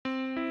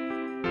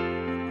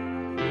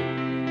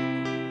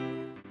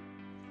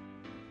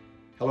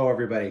Hello,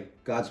 everybody.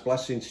 God's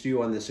blessings to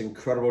you on this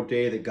incredible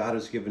day that God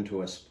has given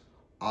to us.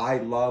 I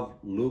love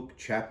Luke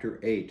chapter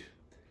 8.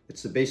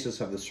 It's the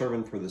basis of the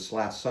sermon for this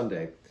last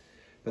Sunday,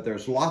 but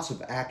there's lots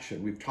of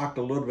action. We've talked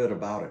a little bit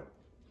about it.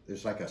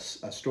 There's like a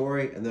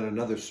story and then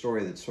another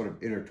story that's sort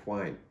of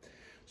intertwined.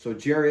 So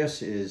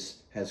Jairus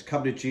has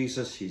come to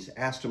Jesus. He's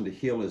asked him to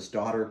heal his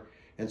daughter,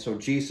 and so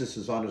Jesus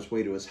is on his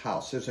way to his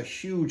house. There's a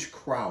huge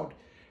crowd,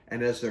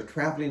 and as they're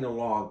traveling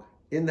along,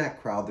 in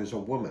that crowd, there's a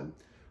woman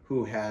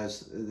who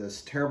has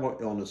this terrible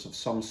illness of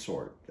some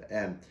sort,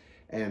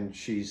 and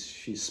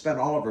she's spent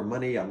all of her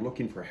money on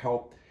looking for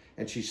help,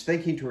 and she's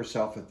thinking to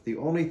herself, if the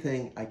only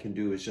thing I can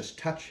do is just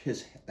touch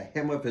the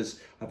hem of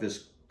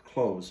his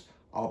clothes,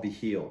 I'll be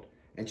healed.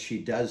 And she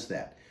does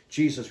that.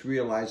 Jesus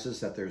realizes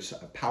that there's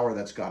a power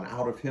that's gone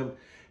out of him,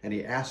 and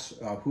he asks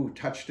who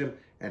touched him,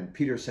 and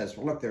Peter says,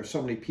 well, look, there's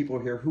so many people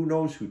here, who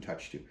knows who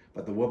touched you?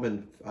 But the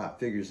woman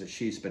figures that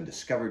she's been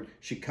discovered.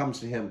 She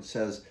comes to him and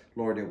says,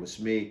 Lord, it was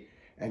me.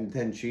 And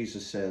then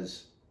Jesus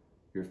says,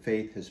 your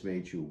faith has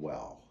made you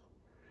well.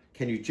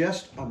 Can you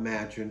just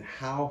imagine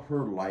how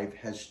her life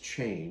has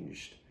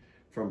changed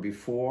from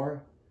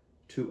before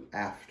to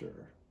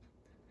after?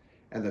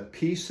 And the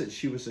peace that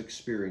she was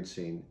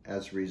experiencing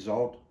as a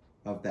result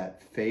of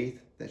that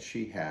faith that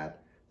she had,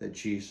 that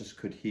Jesus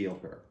could heal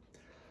her.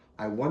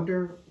 I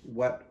wonder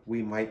what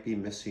we might be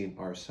missing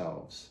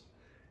ourselves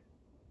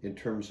in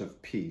terms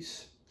of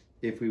peace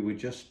if we would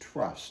just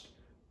trust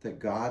that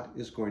God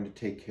is going to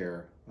take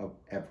care of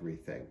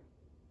everything.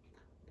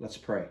 Let's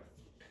pray.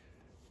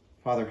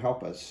 Father,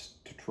 help us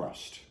to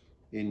trust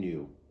in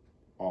you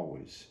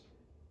always,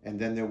 and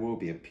then there will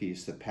be a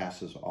peace that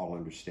passes all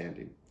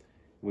understanding.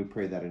 We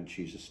pray that in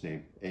Jesus'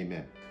 name.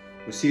 Amen.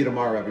 We'll see you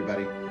tomorrow,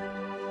 everybody.